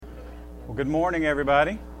Well, good morning,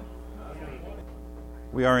 everybody.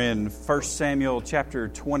 We are in 1 Samuel chapter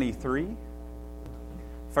 23.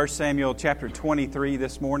 1 Samuel chapter 23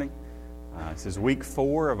 this morning. This is week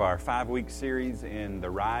 4 of our 5-week series in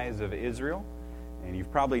the rise of Israel. And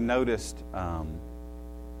you've probably noticed, I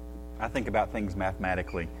think about things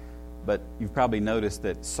mathematically, but you've probably noticed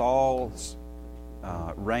that Saul's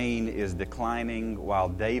reign is declining while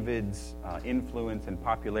David's influence and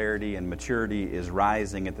popularity and maturity is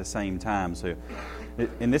rising at the same time.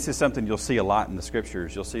 And this is something you'll see a lot in the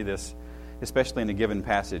Scriptures. You'll see this, especially in a given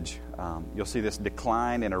passage. You'll see this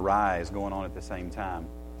decline and a rise going on at the same time.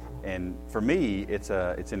 And for me, it's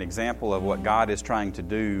an example of what God is trying to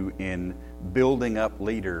do in building up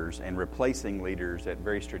leaders and replacing leaders at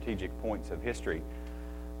very strategic points of history.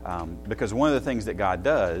 Because one of the things that God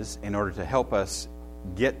does in order to help us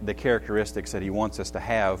get the characteristics that He wants us to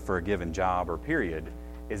have for a given job or period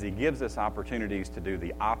is He gives us opportunities to do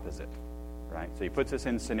the opposite, right? So He puts us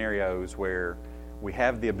in scenarios where we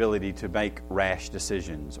have the ability to make rash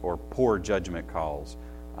decisions or poor judgment calls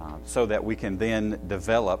so that we can then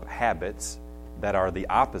develop habits that are the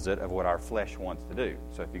opposite of what our flesh wants to do.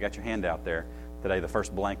 So if you got your hand out there, today the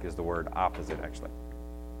first blank is the word opposite, actually.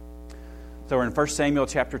 So we're in 1 Samuel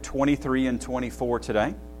chapter 23 and 24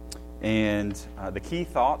 today. And the key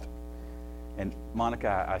thought, and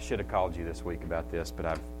Monica, I should have called you this week about this, but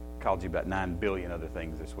I've called you about 9 billion other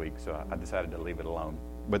things this week, so I decided to leave it alone.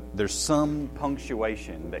 But there's some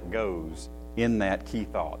punctuation that goes in that key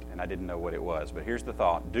thought, and I didn't know what it was. But here's the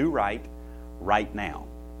thought. Do right, right now.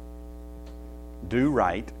 Do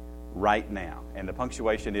right, right now. And the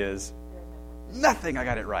punctuation is nothing. I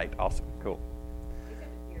got it right. Awesome. Cool.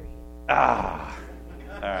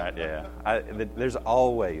 All right, yeah. There's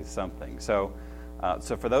always something. So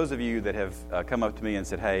for those of you that have come up to me and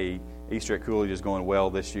said, hey, Easter at Coolidge is going well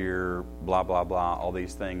this year, blah, blah, blah, all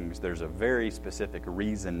these things, there's a very specific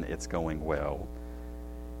reason it's going well.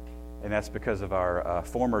 And that's because of our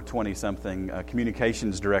former 20-something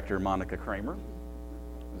communications director, Monica Kramer.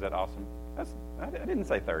 Is that awesome? I didn't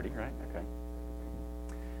say 30, right? Okay.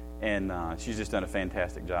 And she's just done a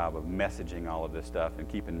fantastic job of messaging all of this stuff and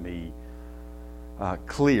keeping me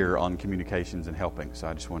clear on communications and helping. So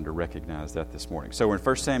I just wanted to recognize that this morning. So we're in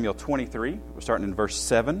 1 Samuel 23. We're starting in verse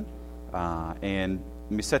 7. And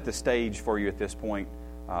let me set the stage for you at this point.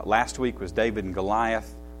 Last week was David and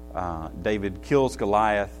Goliath. David kills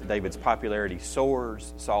Goliath. David's popularity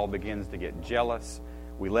soars. Saul begins to get jealous.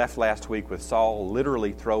 We left last week with Saul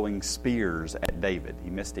literally throwing spears at David.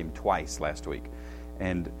 He missed him twice last week.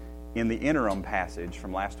 And in the interim passage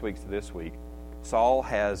from last week to this week, Saul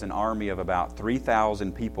has an army of about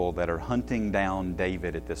 3,000 people that are hunting down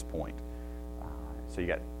David at this point. So you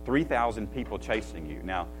got 3,000 people chasing you.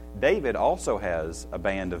 Now, David also has a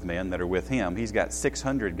band of men that are with him. He's got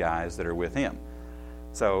 600 guys that are with him.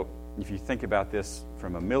 So if you think about this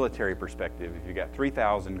from a military perspective, if you got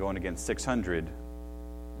 3,000 going against 600,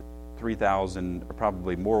 3,000 are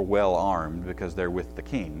probably more well-armed because they're with the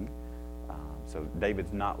king. So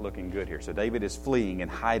David's not looking good here. So David is fleeing and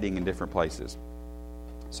hiding in different places.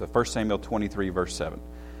 So 1 Samuel 23, verse 7.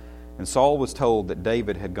 And Saul was told that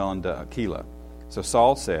David had gone to Keilah. So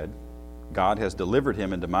Saul said, God has delivered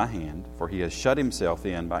him into my hand, for he has shut himself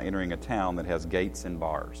in by entering a town that has gates and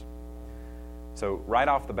bars. So right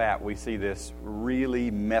off the bat, we see this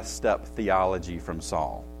really messed up theology from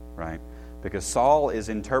Saul, right? Because Saul is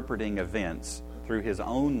interpreting events through his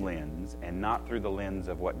own lens and not through the lens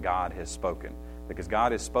of what God has spoken. Because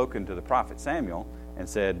God has spoken to the prophet Samuel and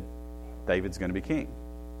said, David's going to be king.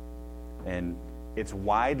 And it's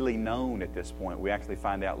widely known at this point. We actually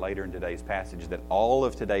find out later in today's passage that all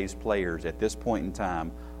of today's players at this point in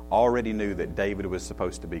time already knew that David was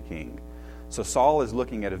supposed to be king. So Saul is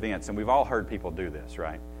looking at events, and we've all heard people do this,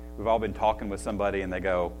 right? We've all been talking with somebody and they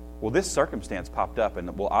go, well, this circumstance popped up,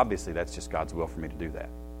 and well, obviously that's just God's will for me to do that.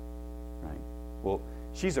 Well,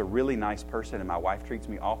 she's a really nice person and my wife treats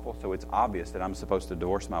me awful, so it's obvious that I'm supposed to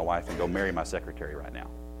divorce my wife and go marry my secretary right now.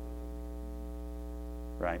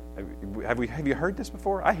 Right? Have you heard this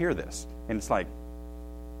before? I hear this. And it's like,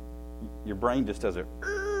 your brain just does it.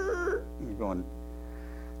 You're going,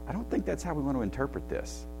 I don't think that's how we want to interpret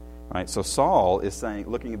this. Right? So Saul is saying,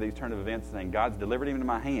 looking at these turn of events, saying, God's delivered him into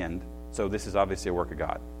my hand, so this is obviously a work of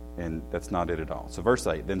God. And that's not it at all. So verse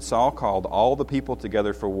 8, Then Saul called all the people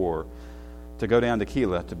together for war, to go down to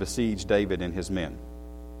Keilah to besiege David and his men.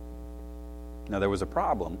 Now there was a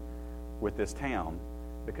problem with this town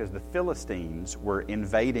because the Philistines were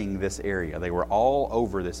invading this area. They were all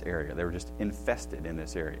over this area. They were just infested in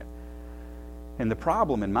this area. And the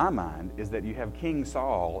problem in my mind is that you have King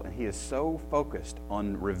Saul, and he is so focused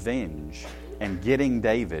on revenge and getting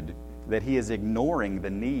David that he is ignoring the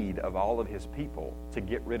need of all of his people to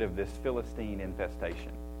get rid of this Philistine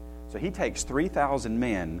infestation. So he takes 3,000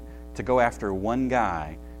 men to go after one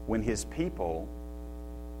guy when his people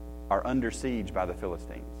are under siege by the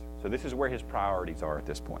Philistines. So this is where his priorities are at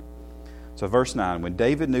this point. So verse 9, when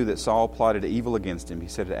David knew that Saul plotted evil against him, he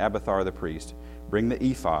said to Abiathar the priest, bring the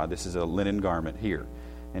ephod, this is a linen garment, here.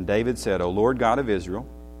 And David said, O Lord God of Israel,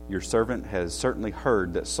 your servant has certainly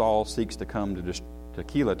heard that Saul seeks to come to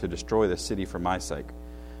Keilah to destroy the city for my sake.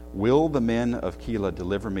 Will the men of Keilah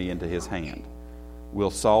deliver me into his hand?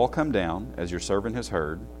 Will Saul come down, as your servant has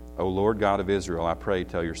heard? O Lord God of Israel, I pray,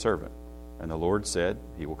 tell your servant. And the Lord said,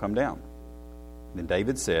 he will come down. Then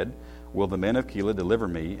David said, will the men of Keilah deliver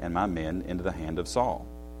me and my men into the hand of Saul?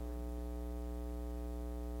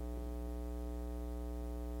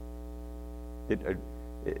 Did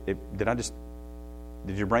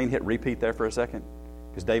your brain hit repeat there for a second?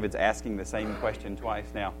 Because David's asking the same question twice.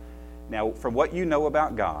 Now, from what you know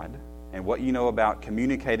about God and what you know about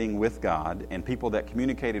communicating with God and people that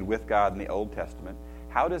communicated with God in the Old Testament,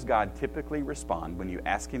 how does God typically respond when you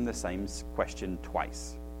ask him the same question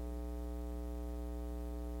twice?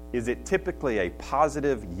 Is it typically a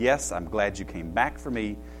positive, yes, I'm glad you came back to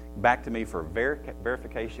me for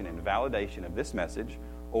verification and validation of this message,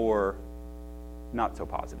 or not so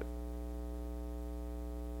positive?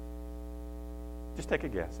 Just take a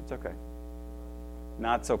guess. It's okay.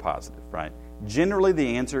 Not so positive, right? Generally,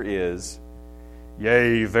 the answer is,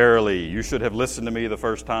 yea, verily, you should have listened to me the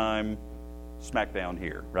first time. Smack down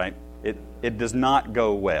here, right? It does not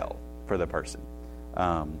go well for the person.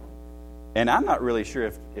 And I'm not really sure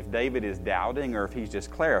if David is doubting or if he's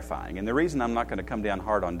just clarifying. And the reason I'm not going to come down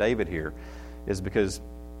hard on David here is because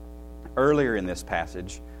earlier in this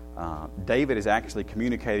passage, David is actually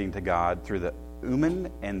communicating to God through the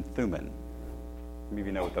Urim and Thummim. How many of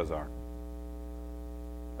you know what those are?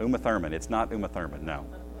 Uma Thurman. It's not Uma Thurman, no.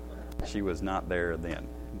 She was not there then,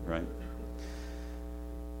 right?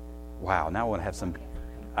 Wow, now I want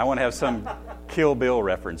to have some Kill Bill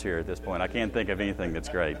reference here at this point. I can't think of anything that's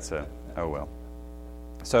great, so oh well.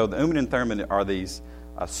 So the Urim and Thummim are these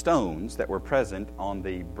stones that were present on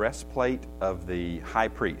the breastplate of the high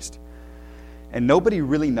priest. And nobody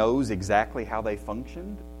really knows exactly how they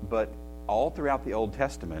functioned, but all throughout the Old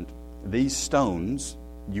Testament, these stones,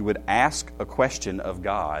 you would ask a question of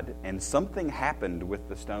God, and something happened with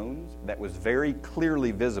the stones that was very clearly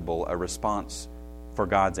visible, a response for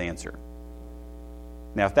God's answer.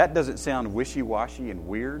 Now, if that doesn't sound wishy-washy and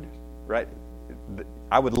weird, right,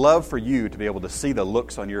 I would love for you to be able to see the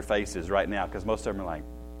looks on your faces right now, because most of them are like,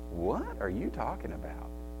 what are you talking about?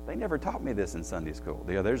 They never taught me this in Sunday school.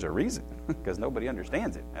 There's a reason, because nobody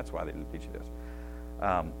understands it. That's why they didn't teach you this.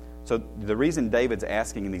 So the reason David's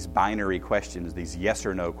asking these binary questions, these yes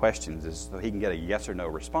or no questions, is so he can get a yes or no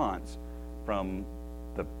response from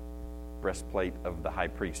the breastplate of the high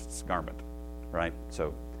priest's garment, right?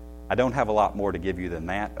 So I don't have a lot more to give you than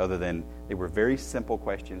that, other than they were very simple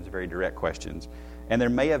questions, very direct questions. And there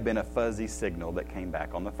may have been a fuzzy signal that came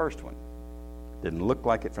back on the first one. Didn't look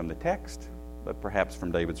like it from the text, but perhaps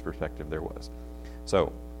from David's perspective there was.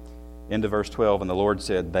 So, into verse 12, and the Lord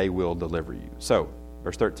said, they will deliver you. So,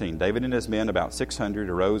 verse 13, David and his men, about 600,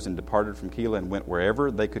 arose and departed from Keilah and went wherever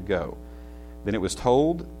they could go. Then it was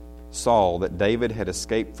told Saul that David had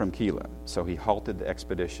escaped from Keilah, so he halted the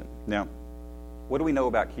expedition. Now, what do we know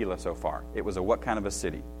about Keilah so far? It was a what kind of a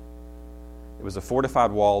city? It was a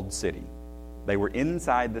fortified, walled city. They were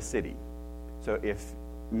inside the city. So if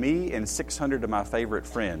me and 600 of my favorite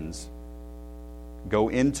friends go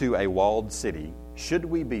into a walled city, should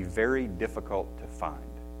we be very difficult to find?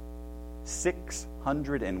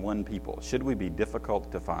 601 people. Should we be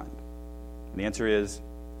difficult to find? And the answer is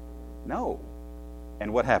no.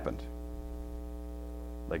 And what happened?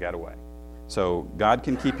 They got away. So God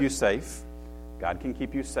can keep you safe. God can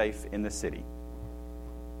keep you safe in the city.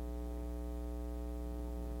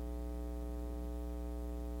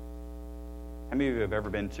 How many of you have ever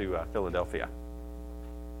been to Philadelphia?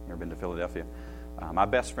 Ever been to Philadelphia? My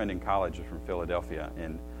best friend in college was from Philadelphia,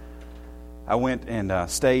 and I went and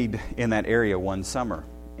stayed in that area one summer,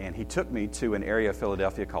 and he took me to an area of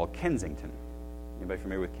Philadelphia called Kensington. Anybody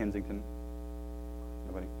familiar with Kensington?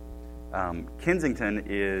 Nobody? Kensington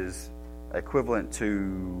is equivalent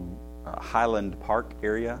to Highland Park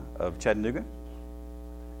area of Chattanooga.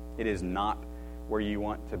 It is not where you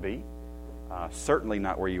want to be. Certainly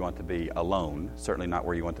not where you want to be alone. Certainly not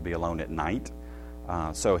where you want to be alone at night.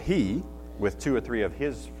 So he, with 2 or 3 of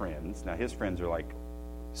his friends, now his friends are like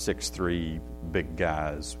 6'3", big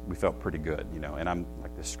guys. We felt pretty good, and I'm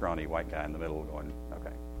like this scrawny white guy in the middle going,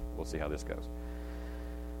 okay, we'll see how this goes.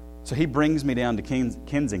 So he brings me down to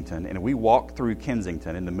Kensington, and we walk through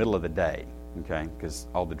Kensington in the middle of the day, okay, because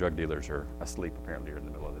all the drug dealers are asleep apparently in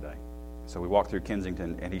the middle of the day. So we walk through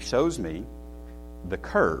Kensington, and he shows me the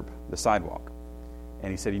curb, the sidewalk.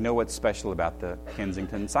 And he said, you know what's special about the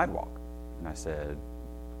Kensington sidewalk? And I said,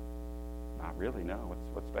 not really, no.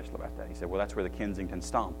 What's special about that? He said, well, that's where the Kensington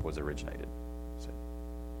Stomp was originated. I said,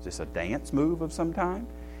 is this a dance move of some kind?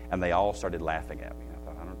 And they all started laughing at me. I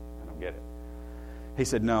thought, I don't get it. He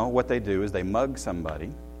said, no, what they do is they mug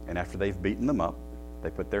somebody, and after they've beaten them up, they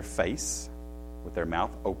put their face with their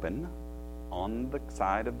mouth open on the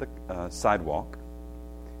side of the sidewalk,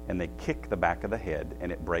 and they kick the back of the head,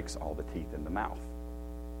 and it breaks all the teeth in the mouth.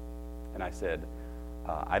 And I said,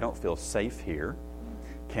 I don't feel safe here.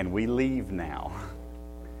 Can we leave now?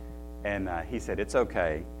 And he said, it's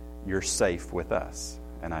okay. You're safe with us.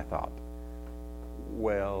 And I thought,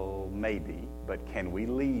 well, maybe, but can we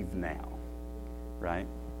leave now? Right?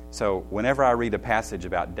 So whenever I read a passage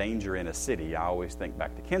about danger in a city, I always think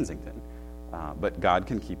back to Kensington. But God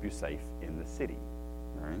can keep you safe in the city.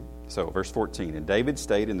 All right? So verse 14, and David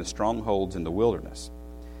stayed in the strongholds in the wilderness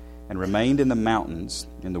and remained in the mountains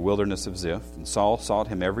in the wilderness of Ziph. And Saul sought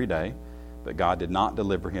him every day, but God did not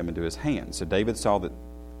deliver him into his hand. So David saw that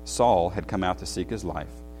Saul had come out to seek his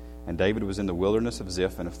life, and David was in the wilderness of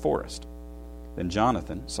Ziph in a forest. Then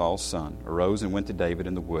Jonathan, Saul's son, arose and went to David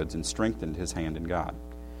in the woods and strengthened his hand in God.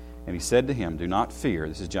 And he said to him, do not fear,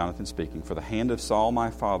 this is Jonathan speaking, for the hand of Saul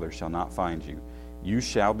my father shall not find you. You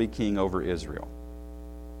shall be king over Israel.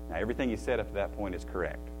 Now everything he said up to that point is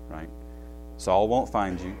correct, right? Saul won't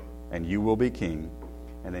find you, and you will be king.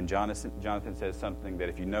 And then Jonathan says something that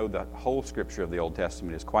if you know the whole scripture of the Old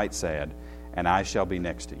Testament is quite sad, and I shall be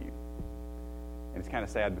next to you. And it's kind of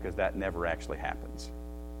sad because that never actually happens,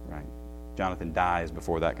 right? Jonathan dies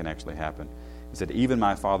before that can actually happen. He said, even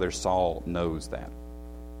my father Saul knows that.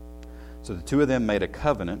 So the two of them made a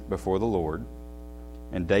covenant before the Lord,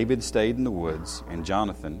 and David stayed in the woods, and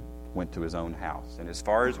Jonathan went to his own house. And as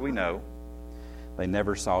far as we know, they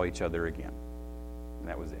never saw each other again. And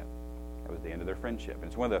that was it. That was the end of their friendship. And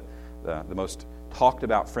it's one of the most talked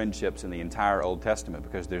about friendships in the entire Old Testament,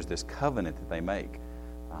 because there's this covenant that they make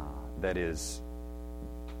that is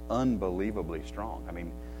unbelievably strong. I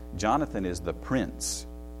mean, Jonathan is the prince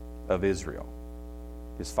of Israel.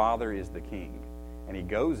 His father is the king. And he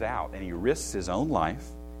goes out and he risks his own life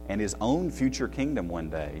and his own future kingdom one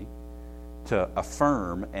day to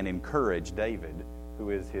affirm and encourage David, who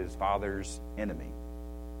is his father's enemy,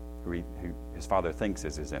 who his father thinks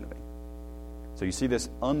is his enemy. So you see this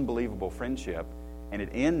unbelievable friendship, and it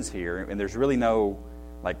ends here, and there's really no,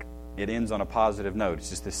 it ends on a positive note. It's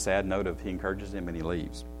just this sad note of he encourages him and he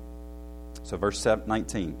leaves. So verse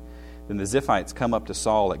 19, then the Ziphites come up to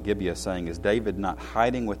Saul at Gibeah, saying, is David not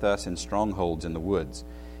hiding with us in strongholds in the woods,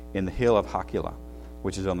 in the hill of Hachilah,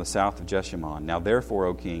 which is on the south of Jeshimon? Now therefore,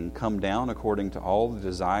 O king, come down according to all the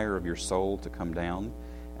desire of your soul to come down,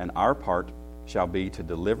 and our part shall be to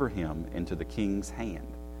deliver him into the king's hand.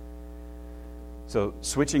 So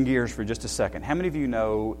switching gears for just a second, how many of you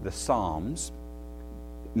know the Psalms?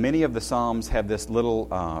 Many of the Psalms have this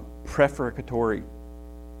little prefatory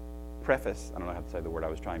preface. I don't know how to say the word I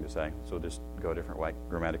was trying to say, so we'll just go a different way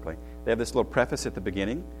grammatically. They have this little preface at the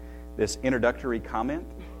beginning, this introductory comment,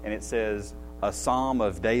 and it says, a psalm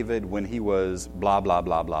of David when he was blah, blah,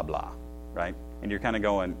 blah, blah, blah, right? And you're kind of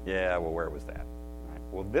going, yeah, well, where was that? Right.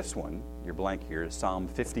 Well, this one, your blank here, is Psalm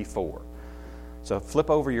 54. So flip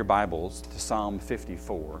over your Bibles to Psalm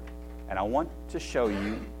 54, and I want to show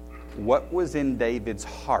you what was in David's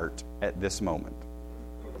heart at this moment.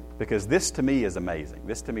 Because this to me is amazing.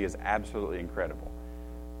 This to me is absolutely incredible.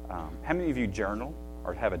 How many of you journal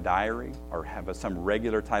or have a diary or have some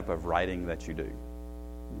regular type of writing that you do?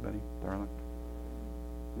 Anybody, darling?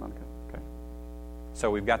 Monica? Okay.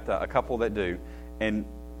 So we've got a couple that do. And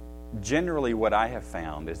generally what I have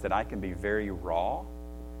found is that I can be very raw,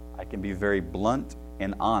 I can be very blunt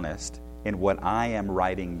and honest in what I am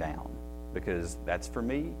writing down. Because that's for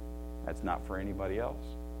me, that's not for anybody else.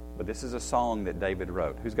 But this is a song that David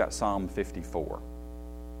wrote. Who's got Psalm 54?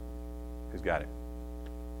 Who's got it?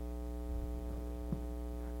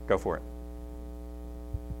 Go for it.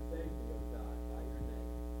 Save me, O God, by your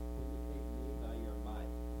name. Vindicate me by your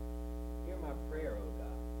might. Hear my prayer, O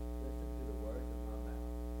God. Listen to the words of my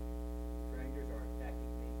mouth. Strangers are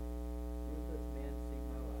attacking me. Ruthless men seek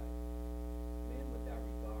my life. Men without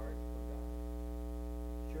regard for God.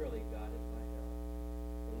 Surely God is my help.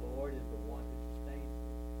 The Lord is the one who sustains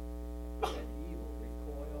me. Let evil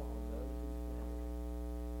recoil on those who slander me.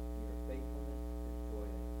 In your faithfulness destroy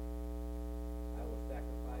them. I will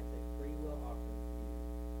sacrifice a free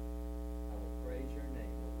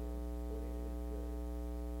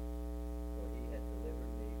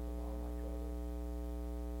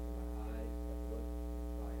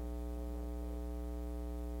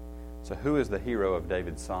So who is the hero of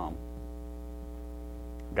David's psalm?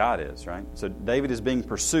 God is, right? So David is being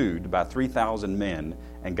pursued by 3,000 men,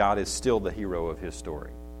 and God is still the hero of his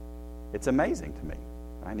story. It's amazing to me.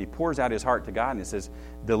 Right? And he pours out his heart to God, and he says,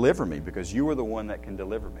 deliver me, because you are the one that can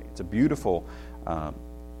deliver me. It's a beautiful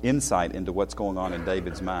insight into what's going on in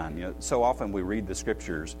David's mind. You know, so often we read the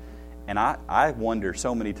Scriptures, and I wonder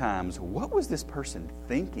so many times, what was this person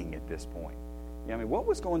thinking at this point? You know, I mean, what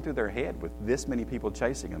was going through their head with this many people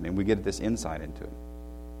chasing them? And we get this insight into it.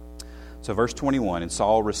 So verse 21, and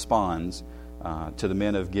Saul responds to the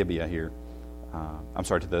men of Gibeah here.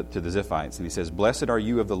 To the Ziphites. And he says, blessed are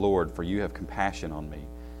you of the Lord, for you have compassion on me.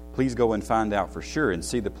 Please go and find out for sure and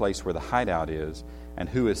see the place where the hideout is and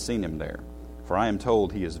who has seen him there. For I am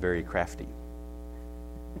told he is very crafty.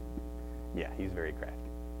 Yeah, he's very crafty.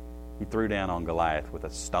 He threw down on Goliath with a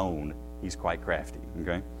stone. He's quite crafty.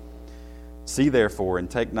 Okay? See therefore and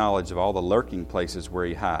take knowledge of all the lurking places where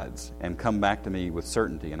he hides, and come back to me with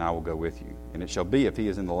certainty, and I will go with you. And it shall be, if he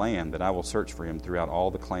is in the land, that I will search for him throughout all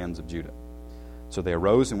the clans of Judah. So they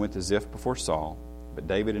arose and went to Ziph before Saul, but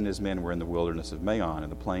David and his men were in the wilderness of Maon in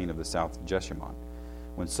the plain of the south of Jeshimon.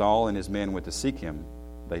 When Saul and his men went to seek him,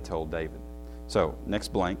 they told David. So,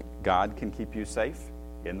 next blank, God can keep you safe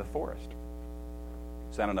in the forest.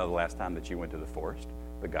 So I don't know the last time that you went to the forest,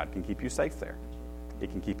 but God can keep you safe there. He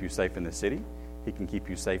can keep you safe in the city. He can keep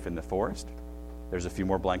you safe in the forest. There's a few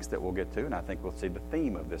more blanks that we'll get to, and I think we'll see the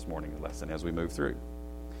theme of this morning's lesson as we move through.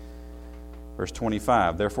 Verse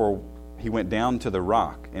 25, therefore he went down to the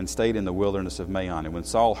rock and stayed in the wilderness of Maon. And when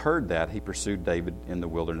Saul heard that, he pursued David in the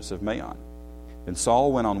wilderness of Maon. Then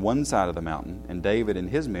Saul went on one side of the mountain, and David and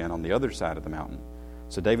his men on the other side of the mountain.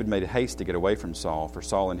 So David made haste to get away from Saul, for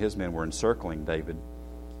Saul and his men were encircling David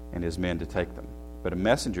and his men to take them. But a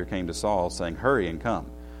messenger came to Saul, saying, hurry and come,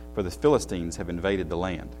 for the Philistines have invaded the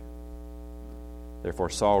land.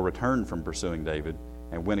 Therefore Saul returned from pursuing David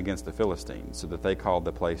and went against the Philistines, so that they called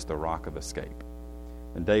the place the Rock of Escape.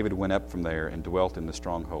 And David went up from there and dwelt in the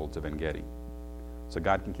strongholds of En-Gedi. So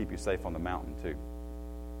God can keep you safe on the mountain too.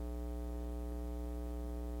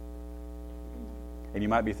 And you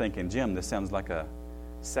might be thinking, Jim, this sounds like a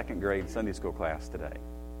second grade Sunday school class today.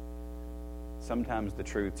 Sometimes the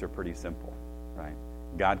truths are pretty simple, right?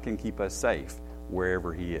 God can keep us safe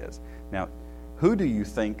wherever He is. Now, who do you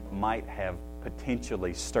think might have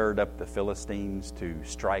potentially stirred up the Philistines to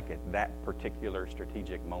strike at that particular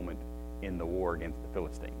strategic moment in the war against the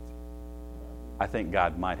Philistines? I think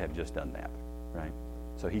God might have just done that, right?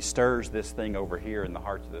 So He stirs this thing over here in the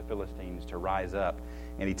hearts of the Philistines to rise up,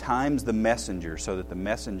 and He times the messenger so that the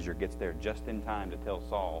messenger gets there just in time to tell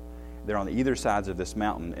Saul. They're on either sides of this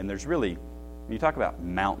mountain, and there's really, when you talk about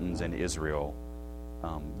mountains in Israel,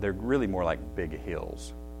 they're really more like big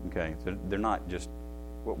hills, okay? They're not just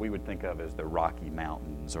what we would think of as the Rocky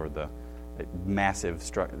Mountains or the massive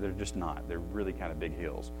structure. They're just not. They're really kind of big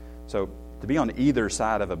hills. So to be on either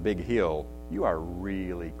side of a big hill, you are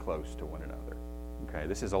really close to one another. Okay,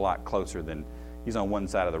 this is a lot closer than he's on one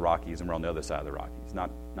side of the Rockies and we're on the other side of the Rockies. Not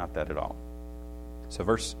that at all. So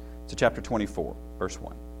chapter 24, verse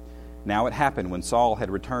 1. Now it happened when Saul had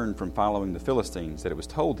returned from following the Philistines that it was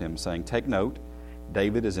told him, saying, take note,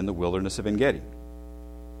 David is in the wilderness of En-Gedi.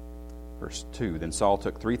 Verse 2, then Saul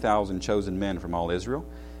took 3,000 chosen men from all Israel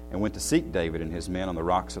and went to seek David and his men on the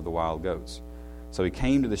rocks of the wild goats. So he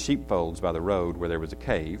came to the sheepfolds by the road where there was a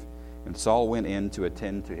cave, and Saul went in to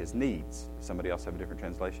attend to his needs. Somebody else have a different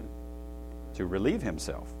translation? To relieve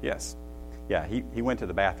himself. Yes. Yeah, he went to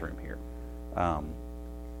the bathroom here.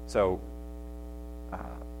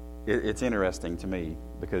 It's interesting to me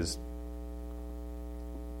because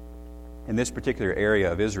in this particular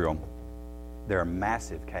area of Israel, there are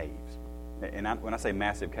massive caves. And when I say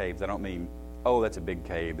massive caves, I don't mean, oh, that's a big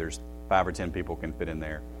cave. There's 5 or 10 people can fit in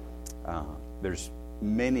there. There's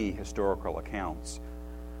many historical accounts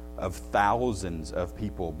of thousands of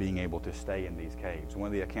people being able to stay in these caves. One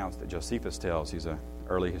of the accounts that Josephus tells, he's an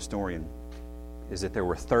early historian, is that there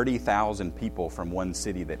were 30,000 people from one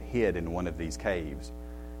city that hid in one of these caves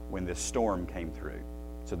when this storm came through.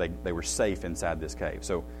 So they were safe inside this cave.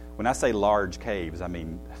 So when I say large caves, I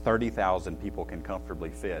mean 30,000 people can comfortably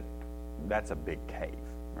fit. That's a big cave.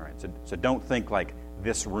 All right. So don't think like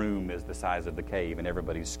this room is the size of the cave and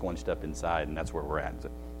everybody's squinched up inside and that's where we're at. It's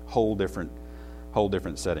a whole different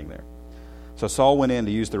setting there. So Saul went in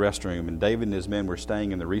to use the restroom, and David and his men were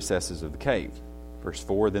staying in the recesses of the cave. Verse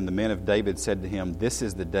 4, then the men of David said to him, this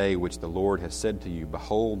is the day which the Lord has said to you,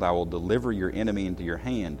 behold, I will deliver your enemy into your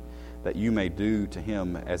hand, that you may do to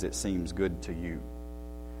him as it seems good to you.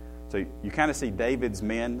 So you kind of see David's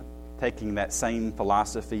men taking that same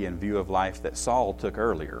philosophy and view of life that Saul took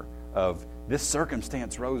earlier of this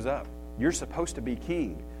circumstance rose up. You're supposed to be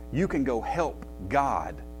king. You can go help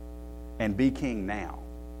God and be king now.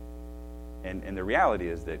 And the reality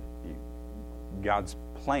is that God's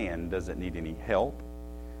plan doesn't need any help.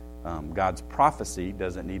 God's prophecy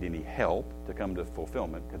doesn't need any help to come to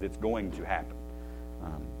fulfillment because it's going to happen.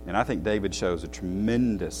 And I think David shows a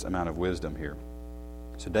tremendous amount of wisdom here.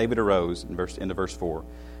 So David arose, into verse 4,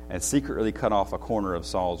 and secretly cut off a corner of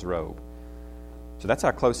Saul's robe. So that's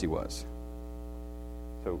how close he was.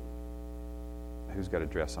 So who's got a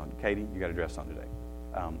dress on? Katie, you got a dress on today.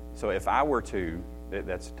 So if I were to,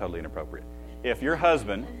 that's totally inappropriate. If your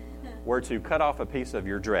husband were to cut off a piece of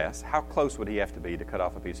your dress, how close would he have to be to cut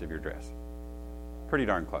off a piece of your dress? Pretty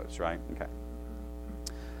darn close, right? Okay.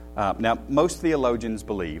 Now, most theologians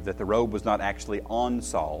believe that the robe was not actually on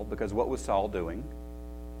Saul, because what was Saul doing?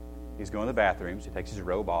 He's going to the bathrooms, he takes his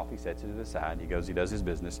robe off, he sets it to the side, he goes, he does his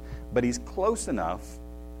business, but he's close enough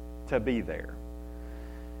to be there.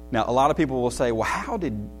 Now, a lot of people will say, well, how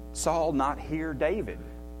did Saul not hear David?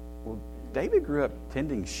 Well, David grew up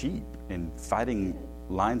tending sheep and fighting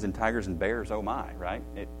lions and tigers and bears, oh my, right?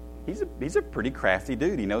 He's a pretty crafty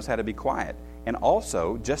dude. He knows how to be quiet. And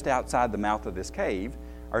also, just outside the mouth of this cave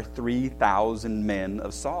are 3,000 men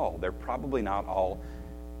of Saul. They're probably not all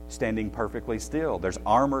standing perfectly still. There's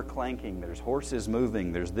armor clanking, there's horses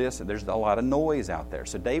moving, there's this, and there's a lot of noise out there.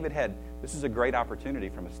 So David this is a great opportunity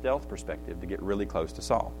from a stealth perspective to get really close to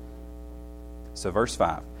Saul. So verse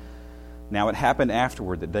 5. Now it happened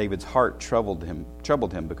afterward that David's heart troubled him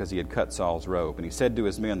because he had cut Saul's robe. And he said to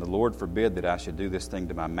his men, the Lord forbid that I should do this thing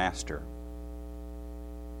to my master.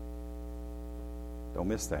 Don't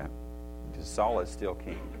miss that. Because Saul is still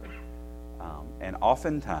king. And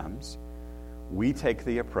oftentimes, we take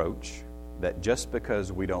the approach that just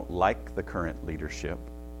because we don't like the current leadership,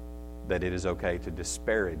 that it is okay to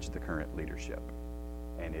disparage the current leadership.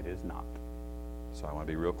 And it is not. So I want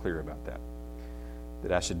to be real clear about that.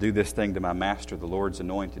 That I should do this thing to my master, the Lord's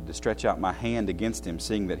anointed, to stretch out my hand against him,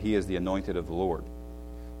 seeing that he is the anointed of the Lord.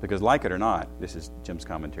 Because like it or not, this is Jim's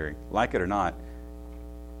commentary, like it or not,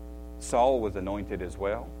 Saul was anointed as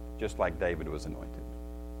well, just like David was anointed.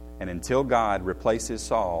 And until God replaces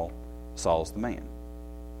Saul, Saul's the man.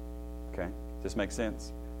 Okay? Does this make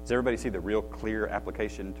sense? Does everybody see the real clear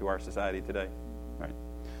application to our society today? All right.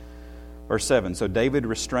 Verse 7, so David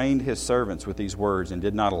restrained his servants with these words and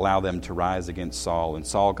did not allow them to rise against Saul. And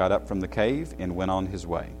Saul got up from the cave and went on his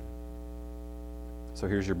way. So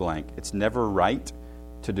here's your blank. It's never right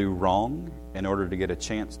to do wrong in order to get a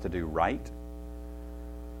chance to do right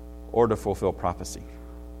or to fulfill prophecy.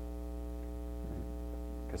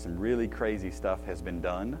 Because some really crazy stuff has been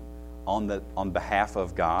done on behalf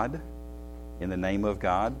of God, in the name of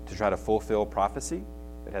God, to try to fulfill prophecy.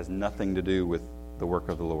 It has nothing to do with the work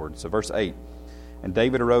of the Lord. So verse 8, and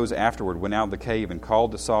David arose afterward, went out of the cave, and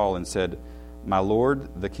called to Saul and said, my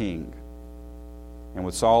Lord the king. And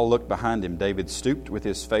when Saul looked behind him, David stooped with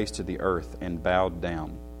his face to the earth and bowed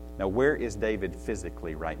down. Now, where is David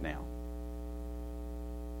physically right now?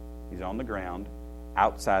 He's on the ground,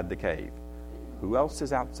 outside the cave. Who else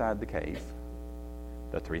is outside the cave?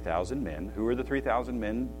 The 3,000 men. Who are the 3,000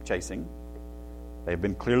 men chasing? They've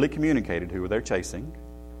been clearly communicated who they're chasing.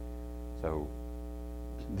 So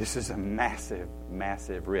this is a massive,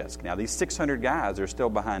 massive risk. Now, these 600 guys are still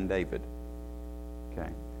behind David. Okay?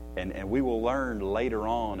 And we will learn later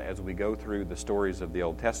on as we go through the stories of the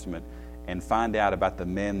Old Testament and find out about the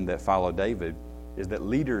men that follow David, is that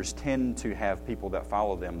leaders tend to have people that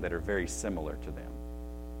follow them that are very similar to them.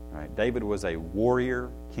 Right? David was a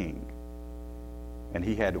warrior king, and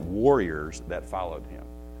he had warriors that followed him.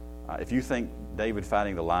 If you think David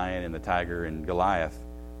fighting the lion and the tiger and Goliath,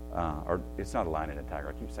 or it's not a lion and a tiger,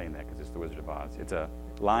 I keep saying that because it's the Wizard of Oz. It's a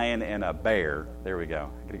lion and a bear. There we go.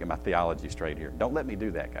 I got to get my theology straight here. Don't let me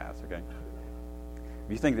do that, guys, okay?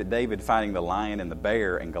 If you think that David fighting the lion and the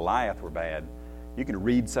bear and Goliath were bad, you can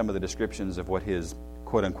read some of the descriptions of what his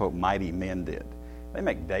quote-unquote mighty men did. They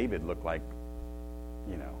make David look like,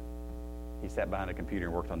 he sat behind a computer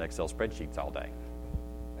and worked on Excel spreadsheets all day.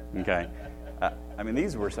 Okay?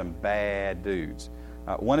 These were some bad dudes.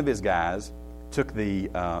 One of his guys took the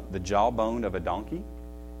jawbone of a donkey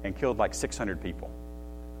and killed like 600 people.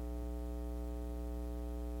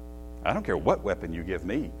 I don't care what weapon you give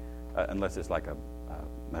me, unless it's like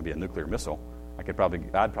maybe a nuclear missile. I'd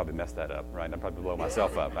probably mess that up, right? I'd probably blow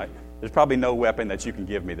myself up, right? There's probably no weapon that you can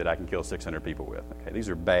give me that I can kill 600 people with. Okay, these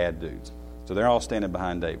are bad dudes. So they're all standing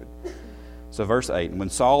behind David. So verse 8, and when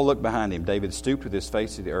Saul looked behind him, David stooped with his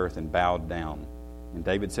face to the earth and bowed down. And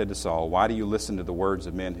David said to Saul, why do you listen to the words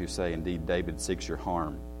of men who say, indeed, David seeks your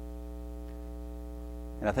harm?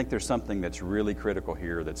 And I think there's something that's really critical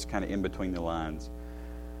here that's kind of in between the lines.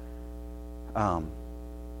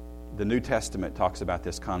 The New Testament talks about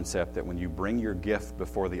this concept that when you bring your gift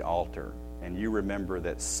before the altar and you remember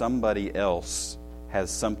that somebody else has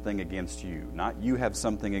something against you, not you have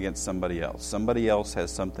something against somebody else has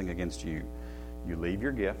something against you, you leave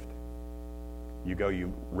your gift, you go,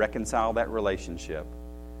 you reconcile that relationship,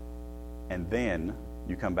 and then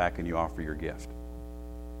you come back and you offer your gift.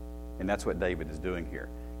 And that's what David is doing here.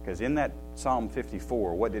 Because in that Psalm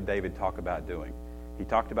 54, what did David talk about doing? He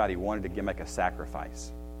talked about he wanted to make a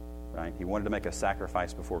sacrifice. Right? He wanted to make a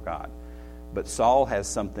sacrifice before God. But Saul has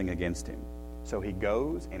something against him. So he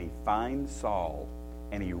goes and he finds Saul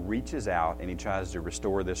and he reaches out and he tries to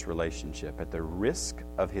restore this relationship at the risk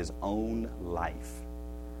of his own life.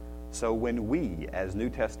 So when we, as New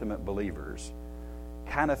Testament believers,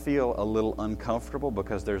 kind of feel a little uncomfortable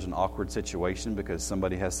because there's an awkward situation because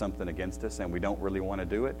somebody has something against us and we don't really want to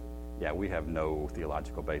do it, yeah, we have no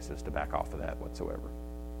theological basis to back off of that whatsoever.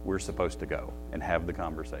 We're supposed to go and have the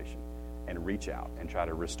conversation and reach out and try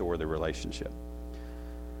to restore the relationship.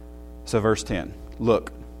 So verse 10,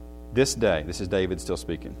 look, this day, this is David still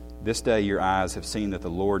speaking, this day your eyes have seen that the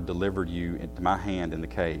Lord delivered you into my hand in the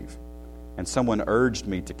cave. And someone urged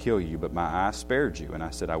me to kill you, but my eye spared you. And I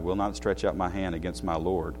said, I will not stretch out my hand against my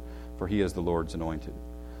Lord, for he is the Lord's anointed.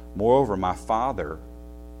 Moreover, my father,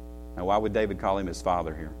 now why would David call him his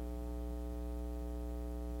father here?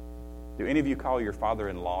 Do any of you call your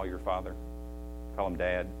father-in-law your father? Call him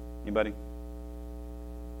dad? Anybody?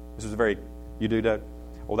 This is you do, Doug?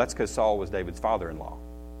 Well, that's because Saul was David's father-in-law.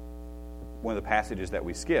 One of the passages that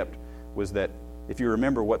we skipped was that, if you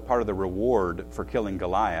remember, what part of the reward for killing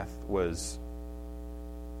Goliath was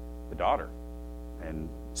the daughter. And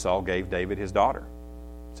Saul gave David his daughter.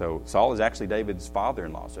 So Saul is actually David's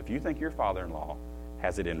father-in-law. So if you think your father-in-law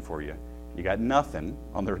has it in for you, you got nothing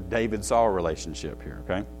on the David-Saul relationship here,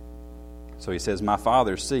 okay? So he says, my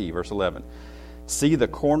father, see, verse 11, see the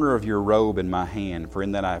corner of your robe in my hand, for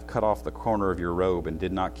in that I have cut off the corner of your robe and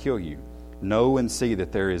did not kill you. Know and see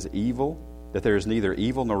that there is neither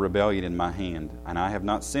evil nor rebellion in my hand, and I have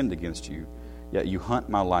not sinned against you, yet you hunt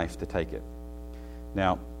my life to take it.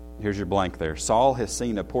 Now, here's your blank there. Saul has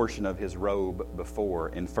seen a portion of his robe before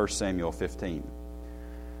in 1 Samuel 15.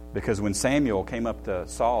 Because when Samuel came up to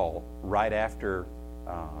Saul right after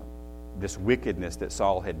this wickedness that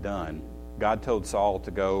Saul had done, God told Saul to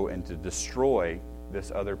go and to destroy this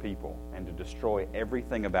other people and to destroy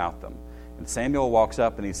everything about them. And Samuel walks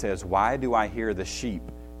up and he says, why do I hear the sheep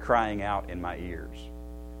crying out in my ears?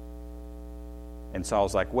 And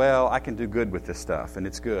Saul's like, well, I can do good with this stuff, and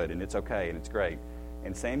it's good, and it's okay, and it's great.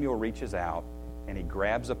 And Samuel reaches out, and he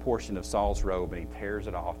grabs a portion of Saul's robe, and he tears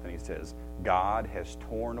it off, and he says, God has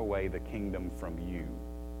torn away the kingdom from you,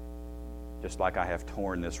 just like I have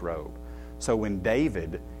torn this robe. So when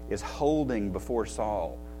David is holding before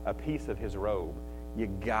Saul a piece of his robe, you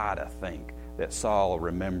gotta think that Saul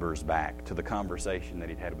remembers back to the conversation that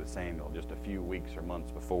he'd had with Samuel just a few weeks or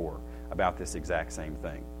months before about this exact same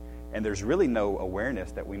thing. And there's really no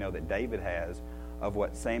awareness that we know that David has of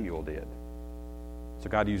what Samuel did. So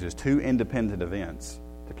God uses two independent events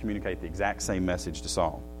to communicate the exact same message to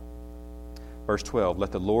Saul. Verse 12,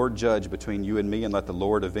 let the Lord judge between you and me, and let the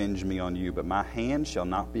Lord avenge me on you, but my hand shall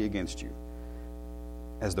not be against you.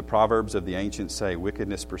 As the Proverbs of the ancients say,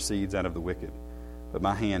 wickedness proceeds out of the wicked, but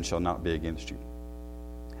my hand shall not be against you.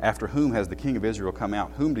 After whom has the king of Israel come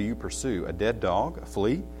out? Whom do you pursue? A dead dog? A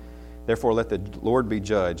flea? Therefore let the Lord be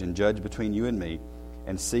judge, and judge between you and me,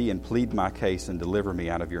 and see and plead my case, and deliver me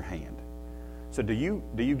out of your hand. So do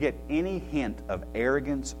you get any hint of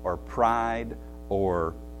arrogance or pride,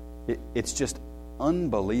 or it's just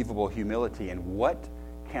unbelievable humility? And what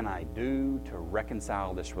can I do to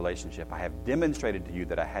reconcile this relationship? I have demonstrated to you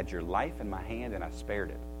that I had your life in my hand and I spared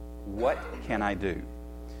it. What can I do?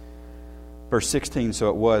 Verse 16, so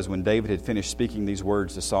it was when David had finished speaking these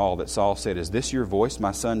words to Saul that Saul said, is this your voice,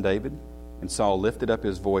 my son David? And Saul lifted up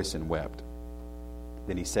his voice and wept.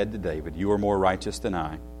 Then he said to David, you are more righteous than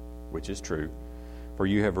I, which is true, for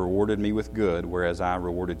you have rewarded me with good, whereas I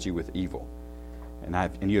rewarded you with evil.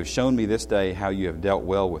 And you have shown me this day how you have dealt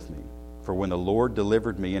well with me. For when the Lord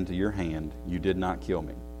delivered me into your hand, you did not kill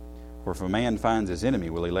me. For if a man finds his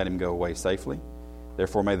enemy, will he let him go away safely?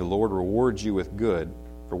 Therefore may the Lord reward you with good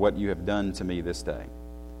for what you have done to me this day.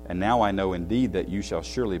 And now I know indeed that you shall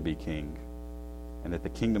surely be king, and that the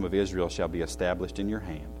kingdom of Israel shall be established in your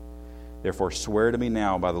hand. Therefore swear to me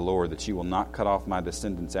now by the Lord that you will not cut off my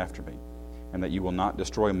descendants after me, and that you will not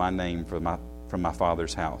destroy my name from my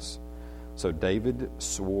father's house. So David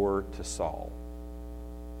swore to Saul.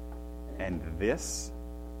 And this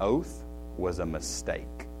oath was a mistake.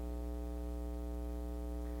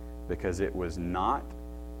 Because it was not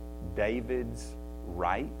David's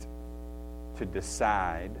right to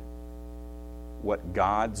decide what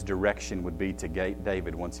God's direction would be to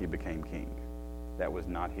David once he became king. That was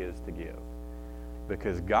not his to give.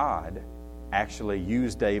 Because God actually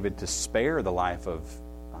used David to spare the life of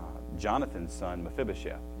Jonathan's son,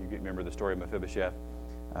 Mephibosheth. You remember the story of Mephibosheth?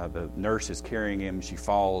 The nurse is carrying him. She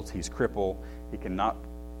falls. He's crippled. He cannot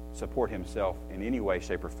support himself in any way,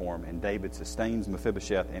 shape, or form. And David sustains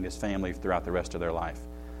Mephibosheth and his family throughout the rest of their life.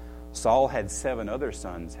 Saul had 7 other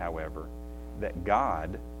sons, however, that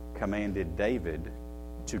God commanded David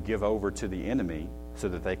to give over to the enemy so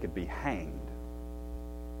that they could be hanged.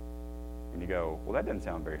 And you go, well, that doesn't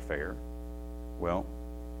sound very fair. Well,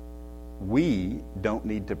 we don't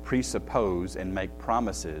need to presuppose and make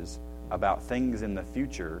promises about things in the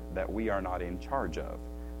future that we are not in charge of.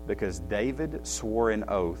 Because David swore an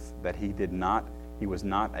oath that he was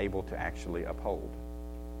not able to actually uphold.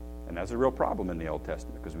 And that's a real problem in the Old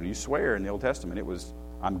Testament. Because when you swear in the Old Testament, it was,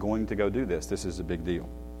 I'm going to go do this. This is a big deal.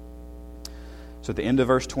 So at the end of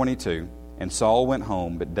verse 22, and Saul went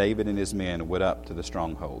home, but David and his men went up to the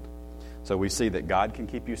stronghold. So we see that God can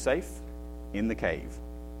keep you safe in the cave.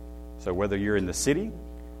 So whether you're in the city,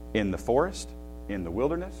 in the forest, in the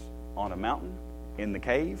wilderness, on a mountain, in the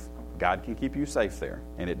cave, God can keep you safe there.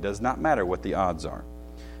 And it does not matter what the odds are.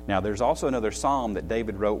 Now, there's also another psalm that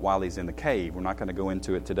David wrote while he's in the cave. We're not going to go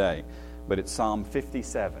into it today. But it's Psalm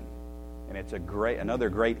 57. And it's another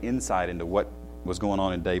great insight into what was going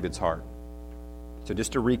on in David's heart. So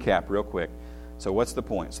just to recap real quick. So what's the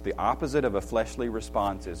point? So the opposite of a fleshly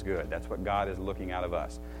response is good. That's what God is looking out of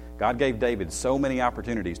us. God gave David so many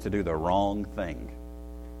opportunities to do the wrong thing.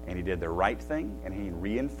 And he did the right thing, and he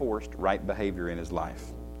reinforced right behavior in his life.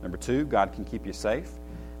 Number 2, God can keep you safe.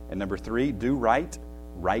 And number 3, do right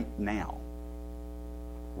now.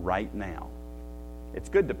 Right now. It's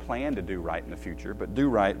good to plan to do right in the future, but do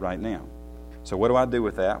right now. So what do I do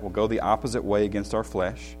with that? We'll go the opposite way against our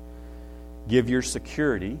flesh. Give your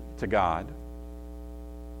security to God,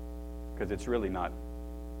 because it's really not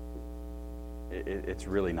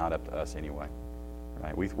up to us anyway.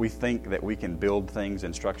 Right? We think that we can build things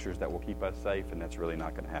and structures that will keep us safe, and that's really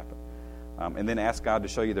not going to happen. And then ask God to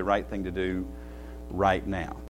show you the right thing to do right now.